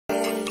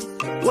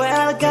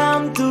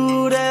Welcome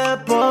to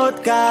the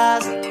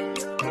podcast.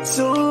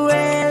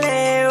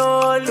 Súbele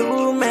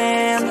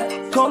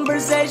volumen.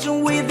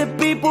 Conversation with the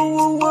people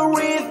who were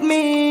with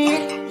me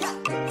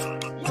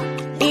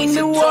in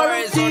the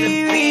world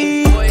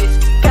TV.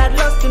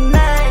 Carlos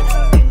Tonight.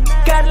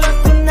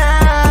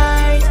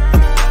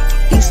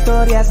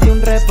 Historias de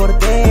un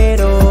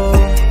reportero.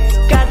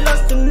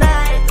 Carlos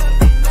Tonight.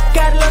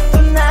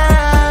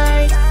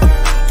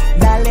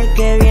 Dale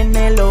que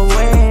viene lo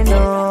bueno.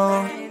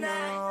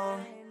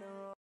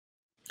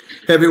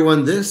 Hey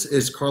everyone, this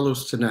is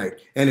Carlos Tonight.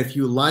 And if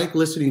you like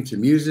listening to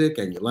music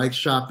and you like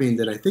shopping,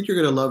 then I think you're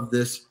going to love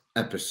this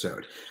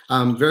episode.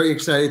 I'm very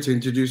excited to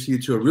introduce you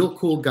to a real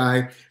cool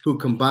guy who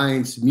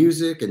combines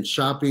music and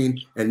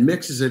shopping and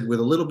mixes it with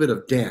a little bit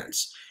of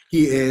dance.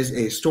 He is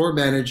a store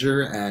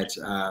manager at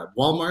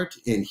Walmart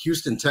in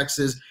Houston,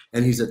 Texas,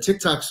 and he's a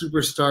TikTok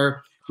superstar.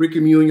 Ricky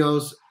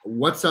Munoz,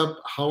 what's up?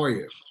 How are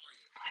you?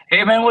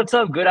 Hey man, what's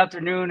up? Good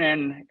afternoon,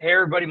 and hey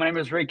everybody, my name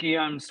is Ricky.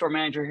 I'm store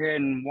manager here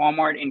in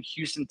Walmart in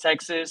Houston,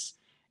 Texas,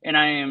 and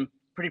I am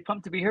pretty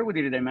pumped to be here with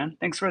you today, man.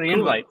 Thanks for the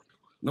invite.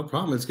 No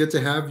problem. It's good to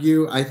have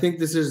you. I think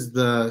this is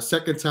the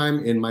second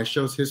time in my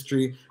show's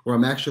history where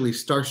I'm actually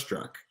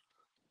starstruck.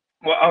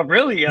 Well, oh,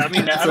 really? I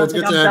mean, I So don't it's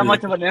think good to I'm that have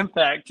much you. of an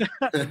impact,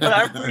 but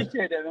I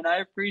appreciate it, man. I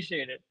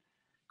appreciate it.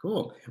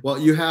 Cool. Well,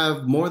 you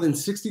have more than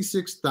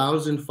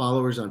 66,000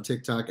 followers on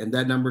TikTok, and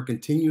that number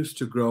continues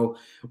to grow.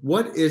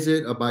 What is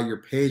it about your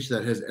page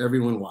that has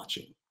everyone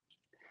watching?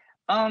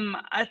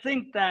 I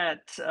think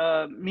that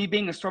me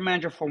being a store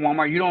manager for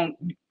Walmart, you don't,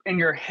 in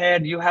your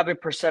head, you have a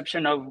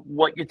perception of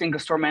what you think a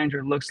store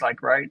manager looks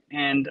like, right?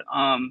 And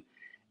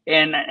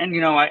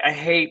you know, I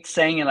hate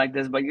saying it like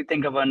this, but you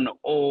think of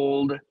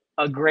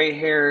a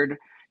gray-haired,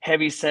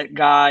 heavy-set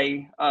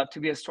guy to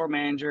be a store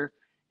manager.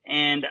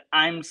 And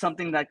I'm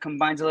something that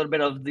combines a little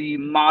bit of the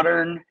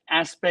modern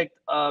aspect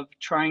of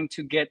trying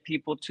to get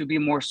people to be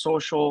more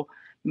social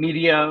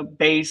media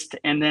based,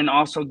 and then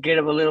also get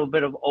a little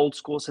bit of old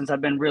school, since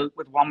I've been really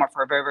with Walmart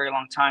for a very, very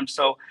long time.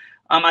 So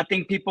I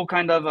think people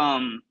kind of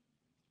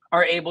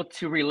are able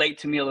to relate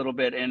to me a little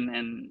bit,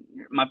 and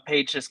my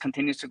page just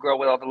continues to grow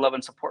with all the love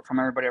and support from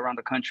everybody around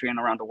the country and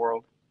around the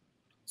world.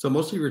 So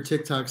most of your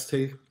TikToks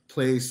take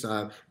place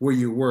where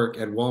you work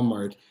at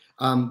Walmart.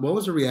 What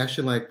was the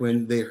reaction like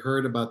when they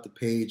heard about the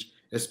page,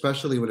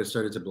 especially when it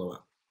started to blow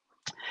up?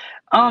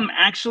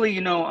 Actually, you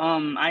know,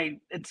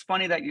 it's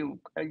funny that you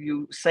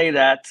say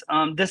that.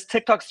 This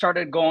TikTok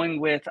started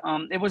going with,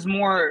 it was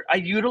more, I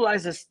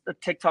utilized the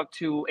TikTok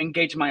to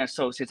engage my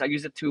associates. I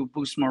use it to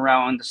boost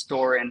morale in the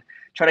store and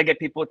try to get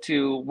people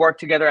to work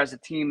together as a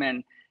team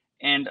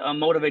and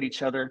motivate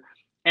each other.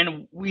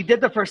 And we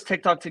did the first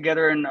TikTok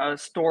together in a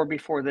store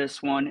before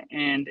this one,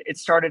 and it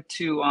started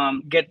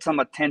to get some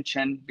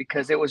attention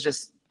because it was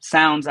just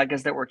sounds, I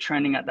guess, that were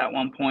trending at that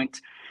one point.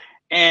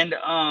 And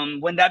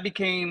when that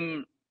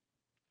became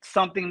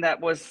something that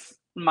was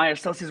my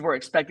associates were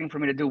expecting for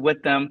me to do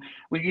with them,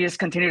 we just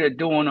continued to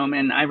do on them.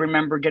 And I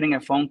remember getting a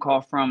phone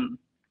call from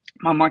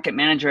my market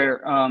manager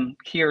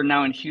here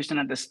now in Houston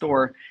at the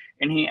store,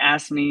 and he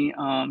asked me,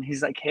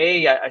 he's like,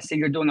 hey, I see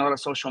you're doing a lot of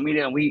social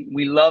media, and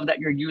we love that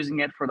you're using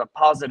it for the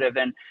positive.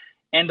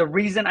 And the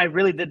reason I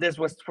really did this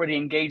was for the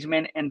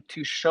engagement and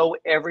to show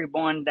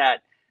everyone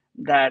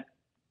that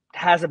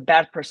has a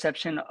bad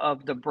perception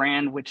of the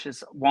brand, which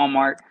is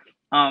Walmart.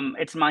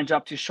 It's my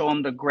job to show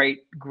them the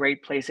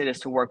great place it is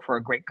to work for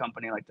a great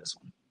company like this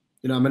one.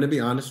 You know, I'm going to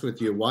be honest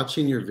with you.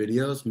 Watching your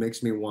videos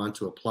makes me want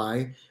to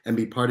apply and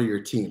be part of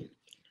your team.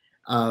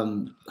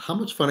 How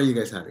much fun are you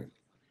guys having?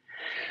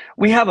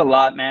 We have a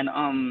lot, man.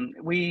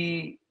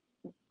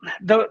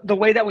 The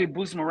way that we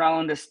boost morale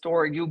in this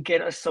store, you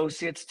get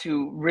associates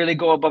to really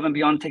go above and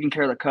beyond taking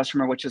care of the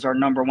customer, which is our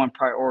number one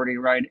priority,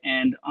 right?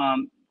 And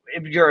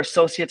if your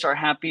associates are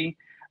happy,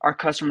 our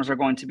customers are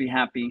going to be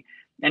happy.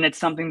 And it's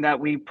something that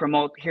we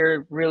promote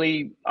here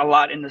really a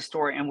lot in the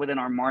store and within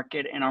our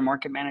market. And our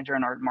market manager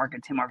and our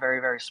market team are very,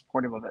 very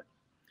supportive of it.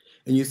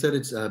 And you said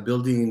it's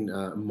building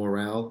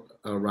morale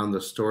around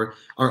the store.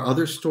 Are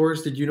other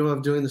stores, did you know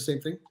of, doing the same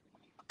thing?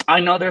 I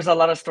know there's a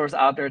lot of stores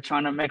out there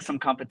trying to make some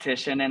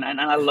competition, and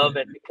I love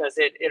it because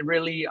it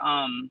really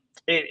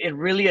it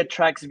really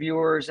attracts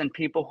viewers and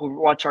people who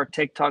watch our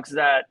TikToks,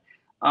 that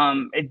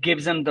it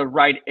gives them the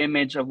right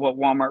image of what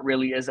Walmart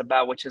really is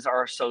about, which is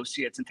our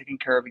associates and taking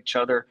care of each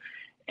other.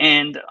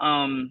 And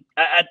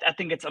I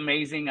think it's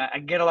amazing. I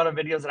get a lot of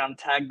videos that I'm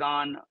tagged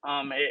on.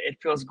 It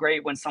feels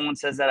great when someone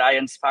says that I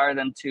inspire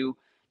them to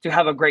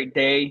have a great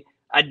day.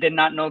 I did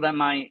not know that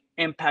my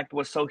impact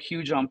was so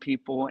huge on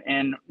people.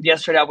 And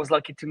yesterday I was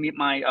lucky to meet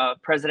my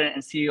president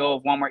and CEO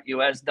of Walmart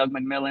US, Doug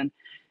McMillan.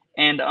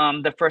 And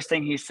the first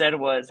thing he said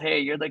was, hey,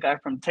 you're the guy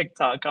from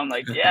TikTok. I'm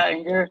like, yeah,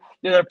 you're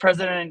the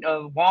president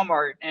of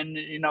Walmart. And,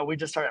 you know, we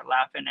just started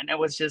laughing. And it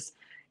was just,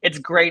 it's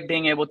great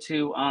being able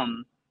to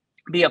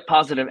be a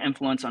positive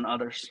influence on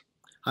others.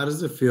 How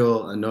does it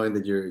feel knowing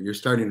that you're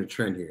starting a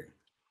trend here?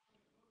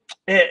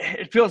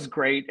 It feels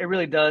great. It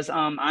really does.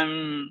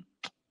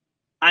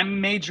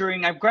 I'm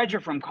majoring. I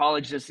graduated from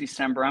college this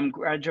December. I'm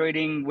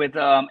graduating with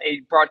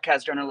a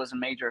broadcast journalism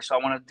major. So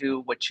I want to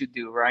do what you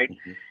do, right?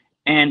 Mhm.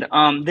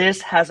 And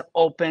this has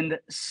opened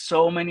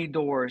so many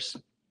doors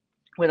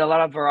with a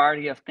lot of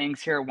variety of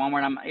things here at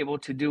Walmart. I'm able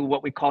to do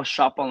what we call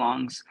shop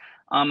alongs.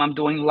 I'm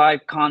doing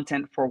live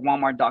content for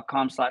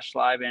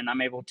walmart.com/live, and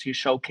I'm able to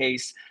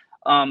showcase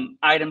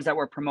items that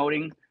we're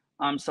promoting.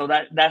 So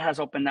that has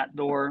opened that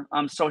door.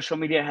 Social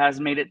media has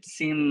made it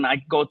seem I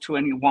go to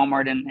any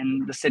Walmart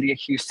in the city of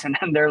Houston,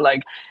 and they're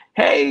like,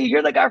 "Hey,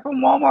 you're the guy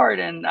from Walmart,"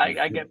 and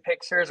I get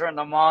pictures or in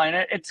the mall, and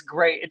it's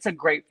great. It's a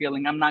great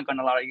feeling. I'm not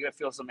gonna lie to you, it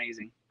feels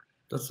amazing.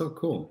 That's so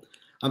cool.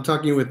 I'm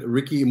talking with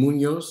Ricky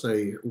Munoz,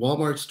 a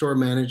Walmart store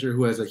manager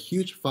who has a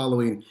huge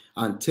following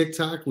on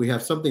TikTok. We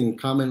have something in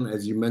common,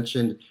 as you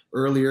mentioned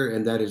earlier,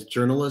 and that is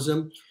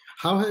journalism.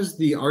 How has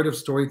the art of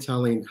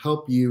storytelling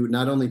helped you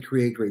not only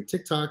create great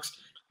TikToks,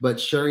 but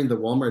sharing the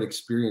Walmart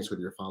experience with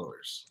your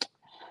followers?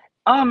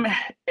 Um,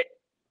 it,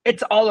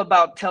 it's all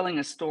about telling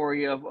a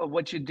story of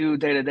what you do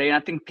day to day. And I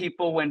think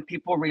when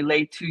people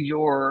relate to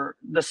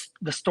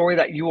the story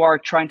that you are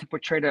trying to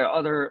portray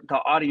to the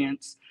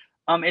audience,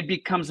 it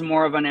becomes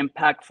more of an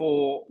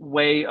impactful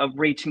way of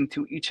reaching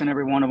to each and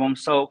every one of them.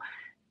 So,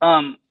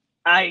 um,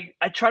 I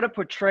try to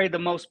portray the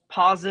most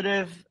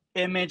positive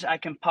image I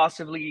can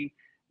possibly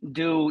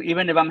do,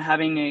 even if I'm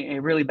having a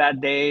really bad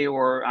day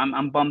or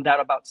I'm bummed out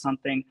about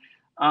something.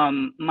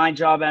 My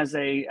job as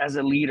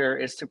a leader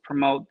is to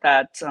promote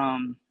that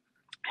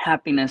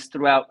happiness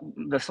throughout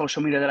the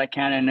social media that I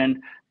can, and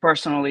then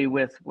personally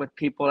with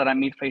people that I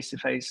meet face to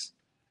face.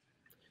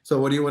 So,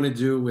 what do you want to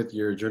do with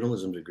your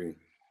journalism degree?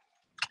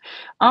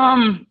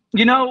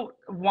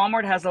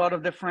 Walmart has a lot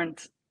of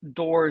different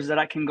doors that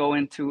I can go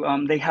into.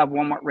 They have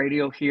Walmart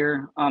Radio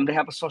here. They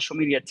have a social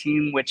media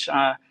team, which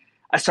I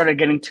started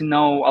getting to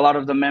know a lot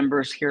of the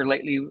members here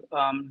lately,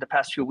 the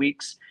past few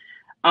weeks.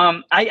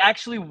 I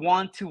actually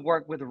want to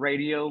work with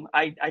radio.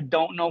 I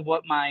don't know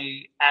what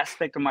my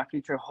aspect of my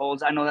future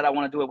holds. I know that I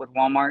want to do it with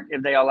Walmart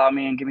if they allow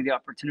me and give me the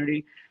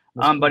opportunity.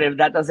 That's cool. But if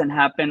that doesn't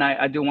happen,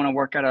 I do want to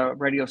work at a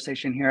radio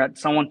station here.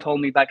 Someone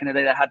told me back in the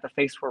day that I had the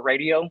face for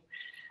radio.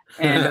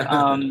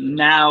 And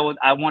now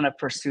I want to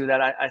pursue that.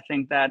 I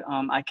think that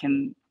I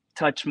can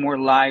touch more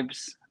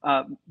lives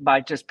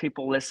by just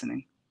people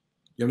listening.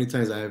 You know how many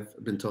times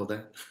I've been told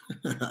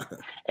that?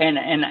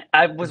 And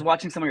I was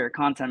watching some of your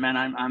content, man.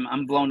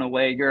 I'm blown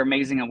away. You're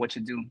amazing at what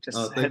you do. Just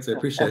Oh, thanks. I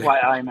appreciate it.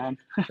 FYI, man.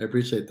 I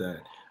appreciate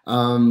that.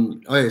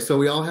 Okay, so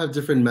we all have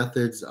different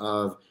methods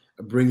of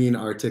bringing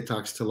our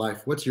TikToks to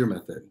life. What's your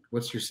method?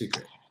 What's your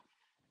secret?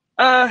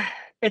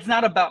 It's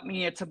not about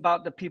me. It's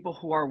about the people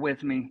who are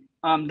with me.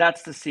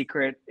 That's the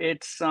secret.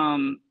 It's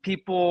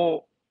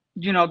people,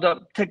 the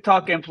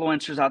TikTok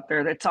influencers out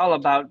there. It's all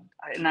about,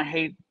 and I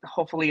hate.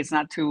 Hopefully, it's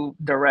not too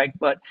direct,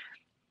 but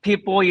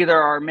people either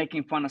are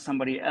making fun of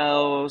somebody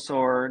else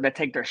or they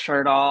take their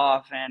shirt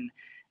off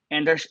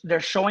and they're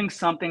showing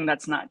something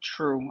that's not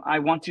true. I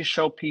want to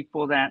show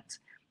people that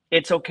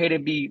it's okay to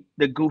be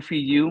the goofy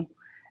you.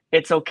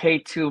 It's okay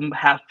to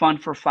have fun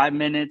for 5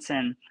 minutes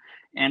and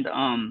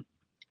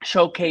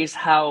showcase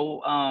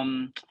how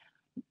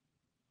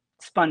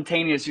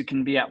spontaneous you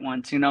can be at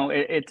once.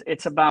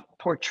 It's about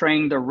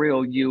portraying the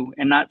real you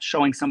and not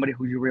showing somebody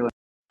who you really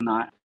are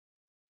not.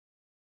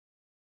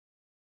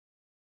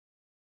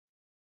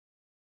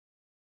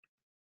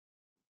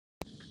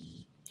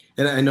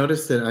 And I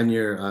noticed that on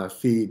your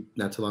feed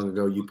not too long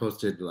ago, you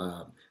posted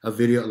a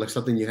video, like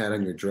something you had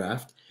on your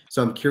draft.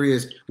 So I'm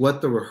curious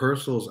what the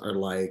rehearsals are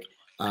like.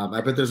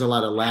 I bet there's a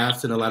lot of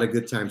laughs and a lot of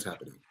good times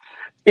happening.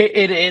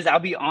 It is. I'll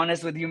be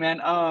honest with you,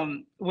 man.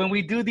 When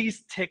we do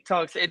these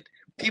TikToks,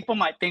 people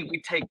might think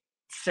we take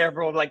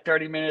several, like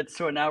 30 minutes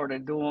to an hour to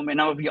do them.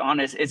 And I will be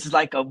honest, it's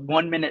like a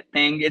 1 minute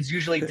thing. It's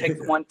usually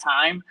takes one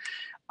time.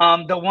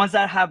 The ones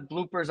that have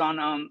bloopers on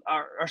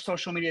our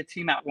social media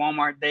team at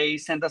Walmart, they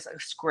send us a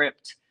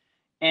script.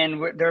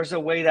 And there's a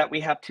way that we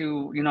have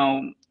to,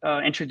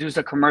 introduce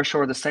a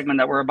commercial or the segment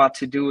that we're about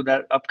to do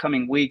that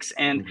upcoming weeks.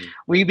 And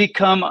we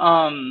become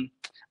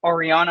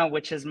Oriana,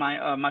 which is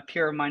my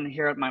peer of mine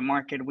here at my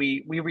market.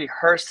 We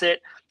rehearse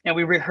it, and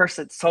we rehearse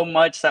it so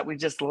much that we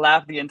just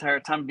laugh the entire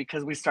time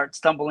because we start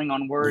stumbling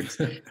on words.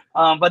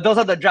 But those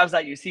are the drafts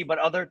that you see. But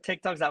other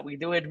TikToks that we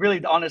do, it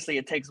really, honestly,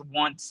 it takes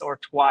once or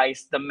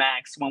twice the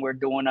max when we're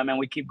doing them, and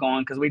we keep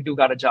going because we do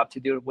got a job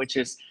to do, which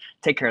is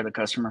take care of the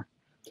customer.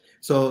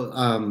 So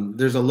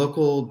there's a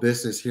local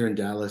business here in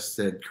Dallas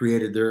that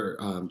created their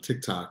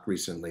TikTok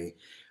recently.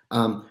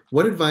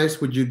 What advice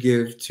would you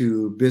give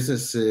to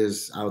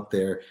businesses out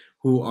there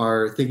who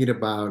are thinking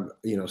about,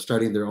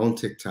 starting their own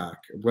TikTok,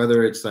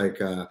 whether it's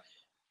like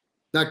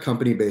not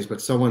company based,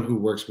 but someone who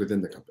works within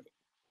the company?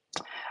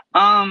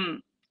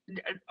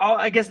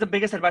 I guess the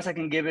biggest advice I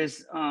can give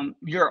is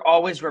you're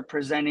always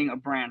representing a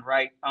brand,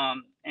 right?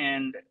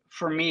 And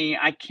for me,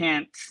 I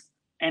can't.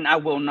 And I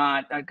will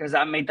not, because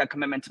I made that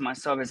commitment to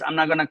myself, is I'm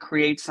not going to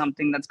create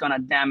something that's going to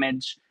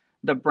damage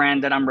the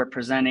brand that I'm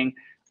representing.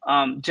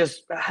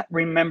 Just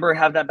remember,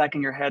 have that back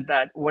in your head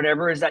that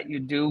whatever is that you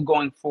do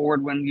going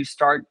forward, when you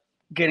start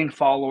getting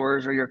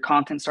followers or your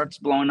content starts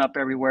blowing up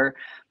everywhere,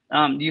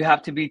 you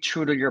have to be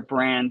true to your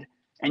brand,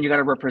 and you got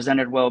to represent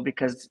it well,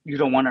 because you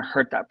don't want to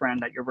hurt that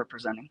brand that you're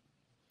representing.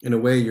 In a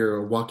way, you're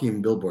a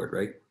walking billboard,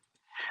 right?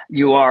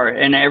 You are,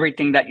 and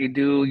everything that you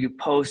do, you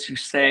post, you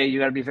say, you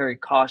got to be very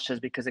cautious,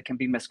 because it can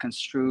be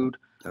misconstrued.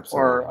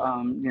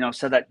 Absolutely. Or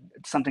so that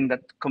it's something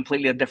that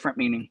completely a different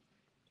meaning.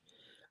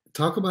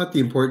 Talk about the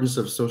importance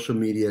of social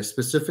media,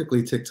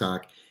 specifically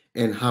TikTok,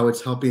 and how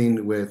it's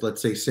helping with,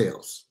 let's say,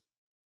 sales.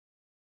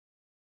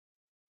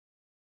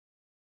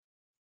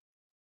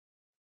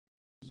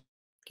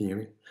 Can you hear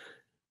me?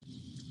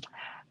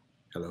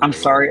 Hello. I'm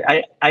sorry,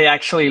 I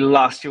actually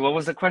lost you. What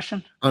was the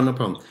question? Oh, no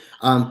problem.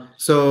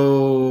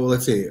 So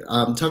let's see.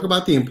 Talk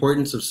about the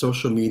importance of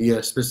social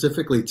media,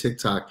 specifically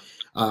TikTok,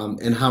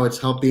 and how it's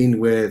helping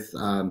with.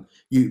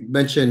 You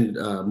mentioned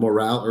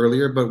morale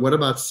earlier, but what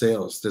about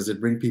sales? Does it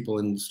bring people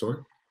in the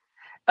store?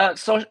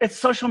 So it's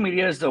social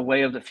media is the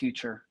way of the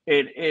future.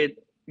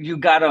 You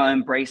gotta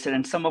embrace it.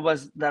 And some of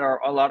us that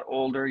are a lot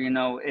older,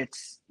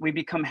 we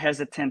become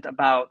hesitant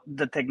about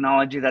the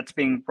technology that's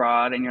being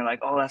brought, and you're like,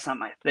 oh, that's not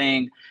my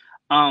thing.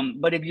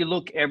 But if you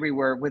look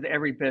everywhere with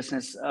every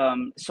business,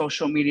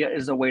 social media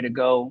is the way to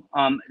go.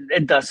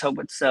 It does help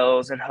with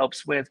sales. It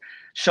helps with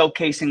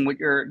showcasing what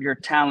your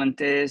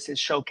talent is. It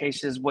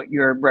showcases what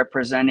you're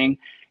representing.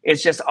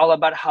 It's just all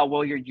about how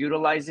well you're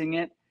utilizing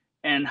it,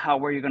 and how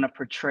well you're going to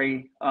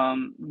portray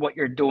what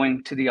you're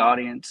doing to the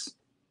audience.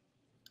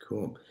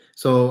 Cool.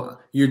 So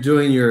you're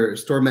doing your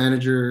store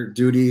manager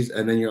duties,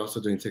 and then you're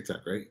also doing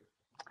TikTok, right?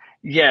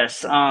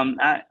 Yes,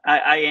 I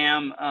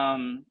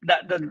am.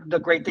 The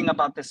great thing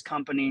about this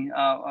company,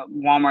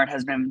 Walmart,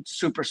 has been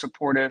super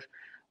supportive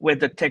with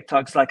the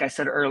TikToks. Like I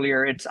said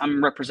earlier,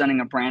 I'm representing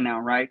a brand now,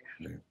 right?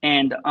 Yeah.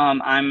 And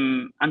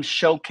I'm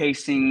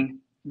showcasing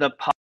the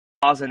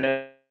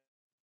positive.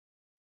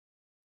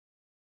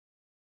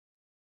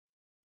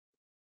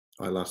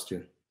 Oh, I lost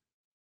you.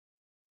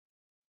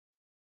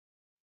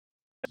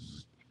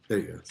 There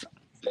you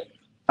go.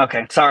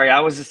 Okay, sorry. I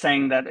was just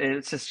saying that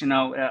it's just,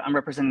 I'm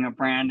representing a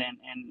brand,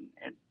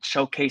 and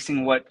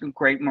showcasing what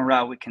great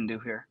morale we can do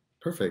here.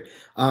 Perfect.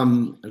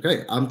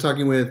 Okay, I'm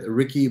talking with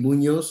Ricky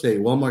Munoz, a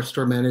Walmart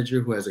store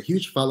manager who has a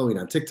huge following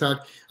on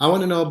TikTok. I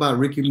want to know about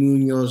Ricky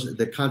Munoz,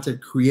 the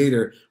content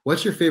creator.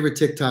 What's your favorite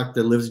TikTok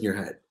that lives in your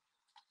head?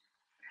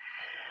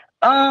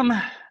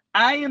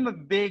 I am a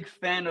big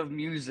fan of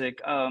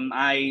music. On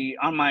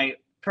my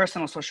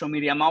personal social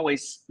media, I'm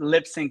always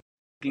lip syncing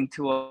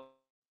to a.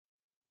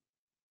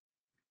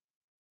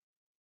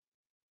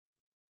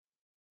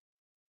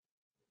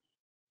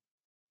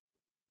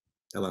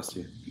 I lost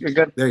you. You're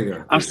good. There you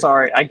go. I'm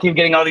sorry. I keep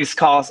getting all these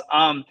calls.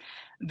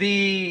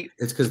 It's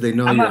because they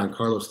know you're on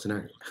Carlos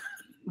Tonight.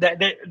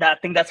 I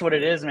think that's what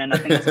it is, man. I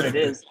think that's what it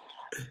is.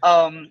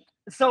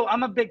 So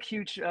I'm a big,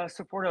 huge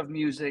supporter of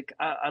music.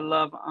 I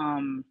love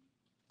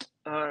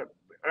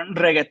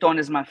reggaeton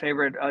is my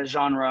favorite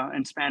genre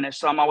in Spanish.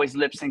 So I'm always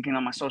lip syncing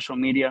on my social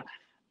media.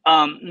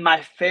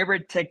 My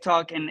favorite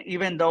TikTok, and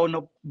even though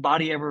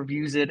nobody ever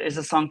views it, is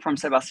a song from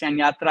Sebastián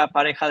Yatra,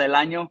 Pareja del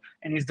Año,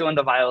 and he's doing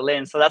the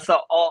violin. So that's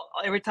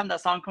every time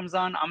that song comes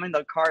on, I'm in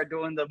the car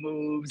doing the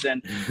moves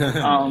and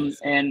Nice.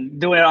 and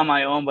doing it on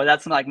my own. But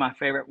that's like my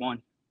favorite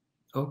one.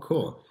 Oh,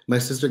 cool. My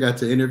sister got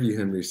to interview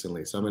him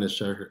recently, so I'm going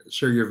to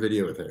share your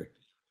video with her.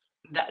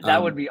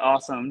 That would be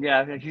awesome.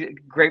 Yeah,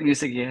 great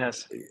music he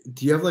has.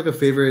 Do you have like a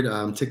favorite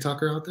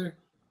TikToker out there?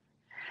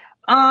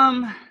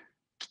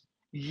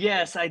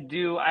 Yes, I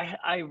do.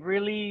 I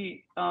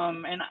really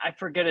and I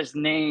forget his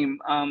name.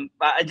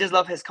 But I just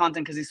love his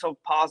content because he's so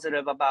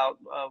positive about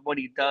what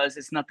he does.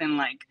 It's nothing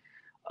like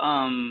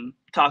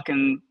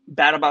talking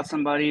bad about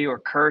somebody or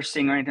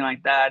cursing or anything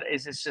like that.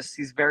 It's just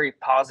he's very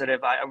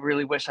positive. I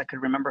really wish I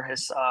could remember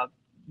his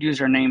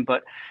username,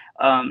 but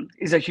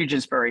he's a huge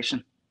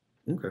inspiration.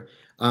 Okay.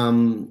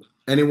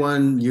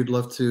 Anyone you'd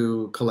love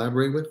to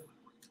collaborate with?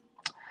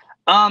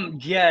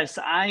 Yes,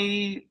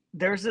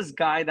 there's this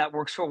guy that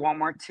works for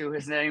Walmart too.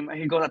 His name,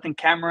 he goes, I think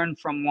Cameron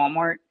from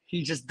Walmart.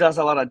 He just does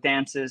a lot of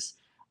dances.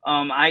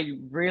 I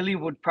really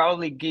would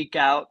probably geek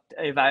out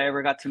if I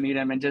ever got to meet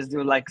him and just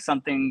do like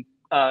something,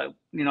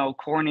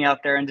 corny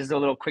out there and just do a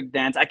little quick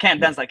dance. I can't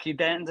dance like he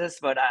dances,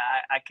 but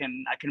I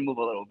can move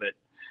a little bit.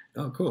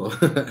 Oh, cool.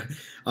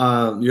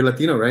 You're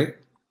Latino, right?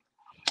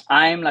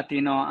 I'm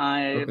Latino.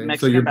 Okay. Mexican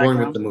So you're born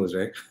background. with the moves,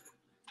 right?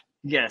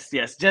 Yes.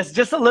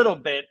 Just a little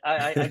bit.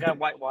 I got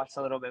whitewashed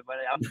a little bit, but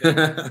I'm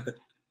good.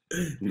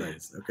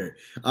 Nice. Okay.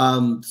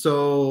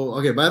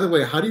 Okay, by the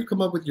way, how do you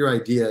come up with your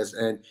ideas,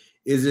 and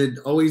is it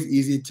always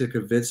easy to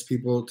convince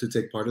people to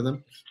take part of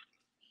them?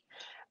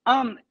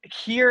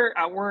 Here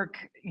at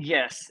work,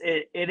 yes,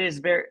 it is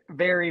very,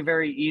 very,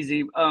 very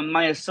easy.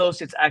 My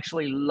associates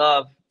actually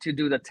love to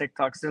do the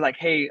TikToks. They're like,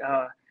 hey,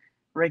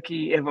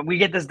 Ricky, if we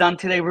get this done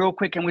today real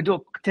quick, and we do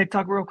a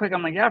TikTok real quick,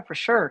 I'm like, yeah, for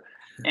sure.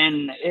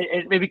 And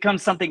it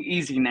becomes something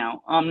easy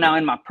now. Now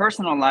in my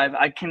personal life,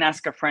 I can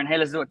ask a friend, hey,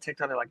 let's do a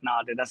TikTok. They're like,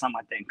 nah, dude, that's not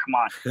my thing. Come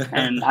on.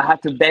 And I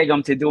have to beg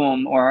them to do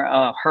them,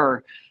 or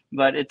her.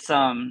 But it's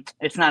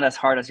not as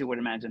hard as you would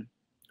imagine.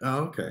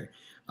 Oh, okay.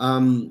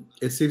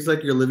 It seems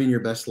like you're living your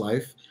best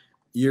life.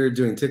 You're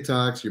doing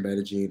TikToks, you're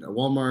managing a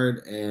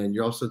Walmart, and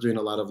you're also doing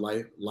a lot of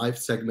live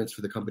segments for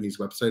the company's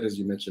website, as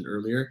you mentioned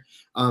earlier.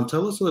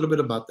 Tell us a little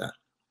bit about that.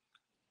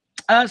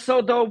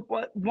 So the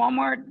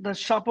Walmart, the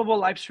shoppable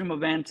live stream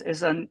event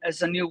is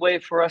a new way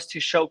for us to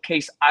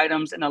showcase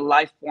items in a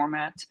live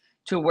format,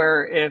 to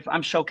where if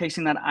I'm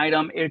showcasing that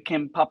item, it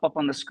can pop up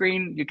on the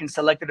screen. You can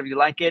select it if you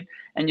like it,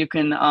 and you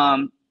can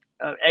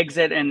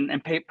exit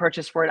and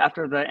purchase for it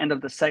after the end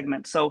of the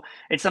segment. So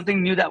it's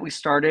something new that we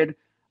started.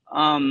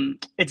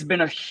 It's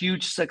been a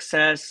huge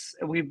success.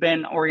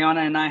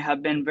 Oriana and I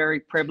have been very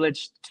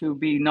privileged to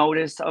be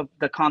noticed of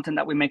the content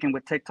that we're making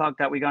with TikTok,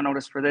 that we got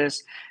noticed for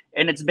this,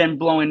 and it's been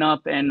blowing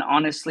up. And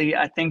honestly,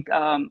 I think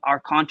our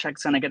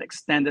contract's gonna get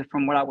extended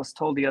from what I was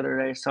told the other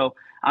day. So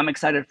I'm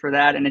excited for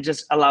that, and it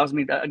just allows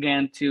me to,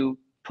 again, to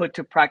put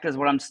to practice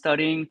what I'm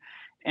studying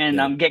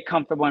and get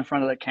comfortable in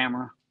front of the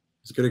camera.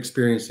 It's a good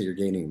experience that you're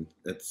gaining.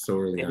 That's so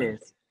early on.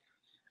 It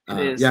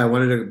is. Yeah, I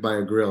wanted to buy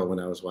a grill when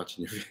I was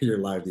watching your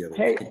live the other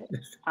day.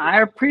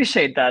 I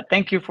appreciate that.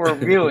 Thank you for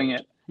viewing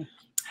it.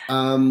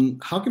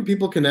 How can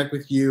people connect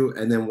with you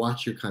and then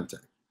watch your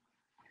content?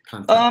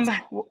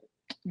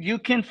 You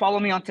can follow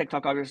me on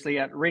TikTok, obviously,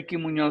 at Ricky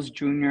Munoz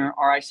Jr.,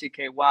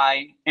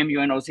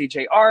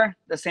 RICKYMUNOZJR.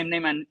 The same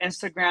name on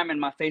Instagram, and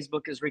my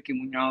Facebook is Ricky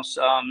Munoz.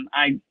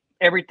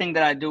 Everything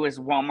that I do is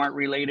Walmart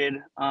related,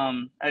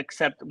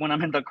 except when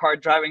I'm in the car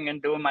driving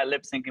and doing my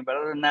lip syncing. But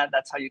other than that,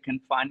 that's how you can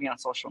find me on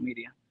social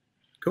media.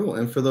 Cool.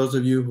 And for those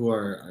of you who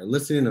are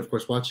listening, of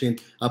course, watching,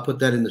 I'll put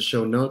that in the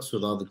show notes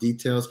with all the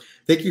details.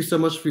 Thank you so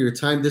much for your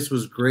time. This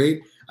was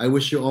great. I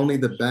wish you only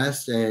the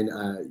best, and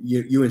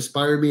you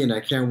inspire me, and I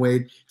can't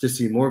wait to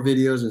see more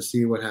videos and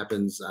see what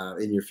happens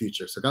in your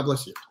future. So God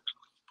bless you.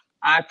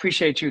 I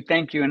appreciate you.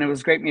 Thank you. And it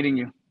was great meeting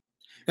you.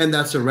 And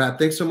that's a wrap.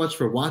 Thanks so much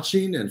for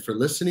watching and for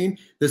listening.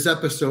 This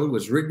episode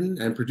was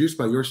written and produced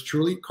by yours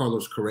truly,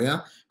 Carlos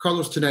Correa.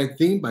 Carlos Tonight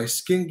theme by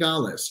Sken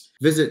Galis.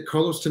 Visit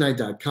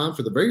carlostonight.com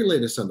for the very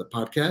latest on the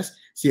podcast,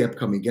 see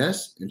upcoming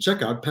guests, and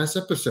check out past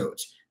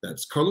episodes.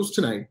 That's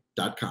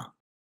carlostonight.com.